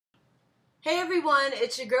Hey everyone,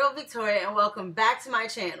 it's your girl Victoria and welcome back to my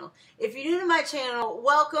channel. If you're new to my channel,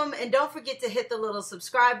 welcome, and don't forget to hit the little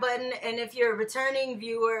subscribe button, and if you're a returning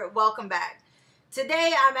viewer, welcome back.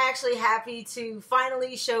 Today I'm actually happy to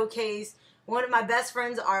finally showcase one of my best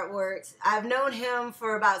friend's artworks. I've known him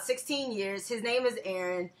for about 16 years. His name is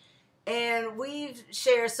Aaron, and we've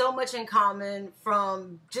shared so much in common,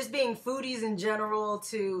 from just being foodies in general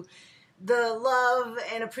to the love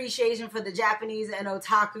and appreciation for the Japanese and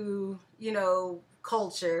otaku,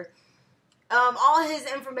 culture. All his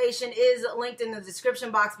information is linked in the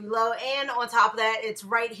description box below, and on top of that, it's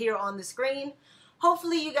right here on the screen.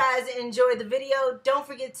 Hopefully you guys enjoyed the video. Don't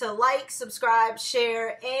forget to like, subscribe,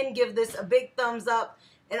 share, and give this a big thumbs up.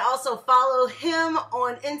 And also follow him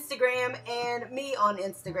on Instagram and me on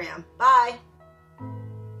Instagram. Bye.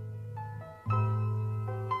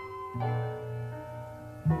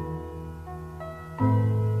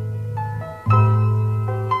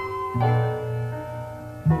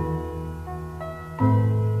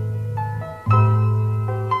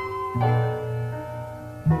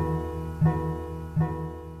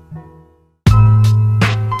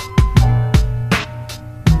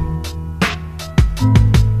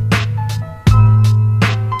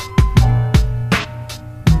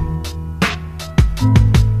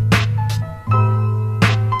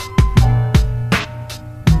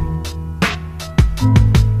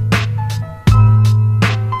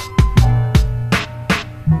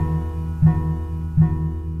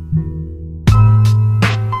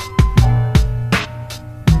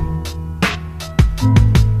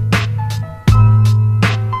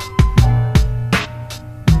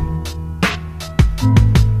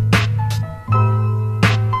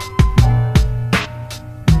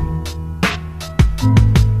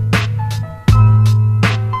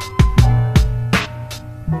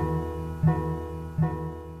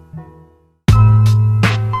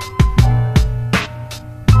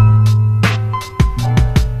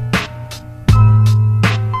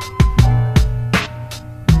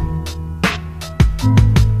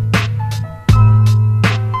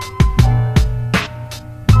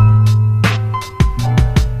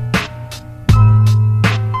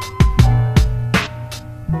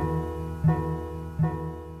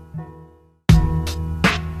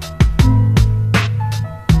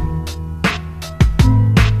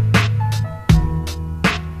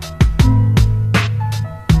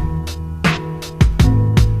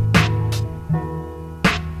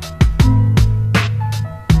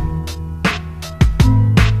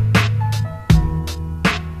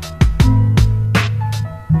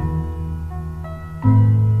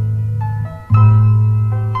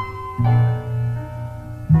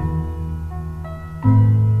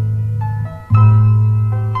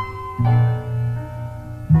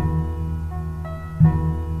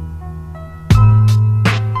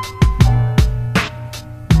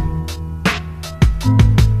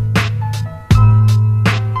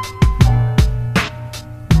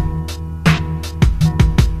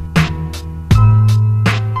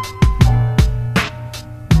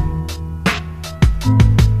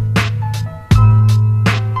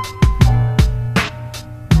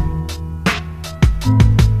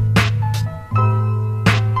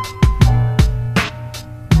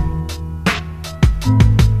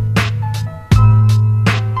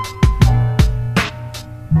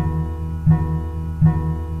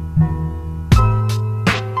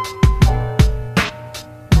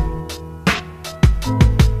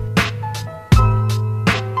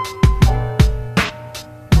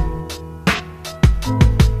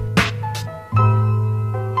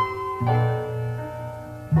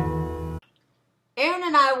 Aaron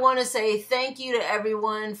and I want to say thank you to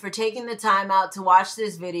everyone for taking the time out to watch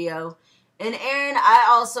this video. And Aaron, I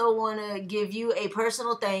also want to give you a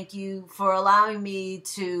personal thank you for allowing me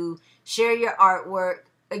to share your artwork.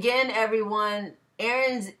 Again, everyone,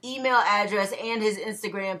 Aaron's email address and his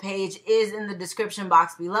Instagram page is in the description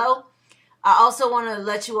box below. I also want to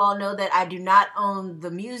let you all know that I do not own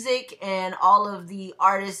the music, and all of the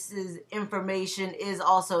artists' information is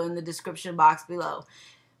also in the description box below.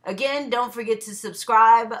 Again, don't forget to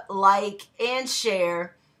subscribe, like, and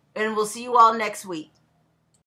share, and we'll see you all next week.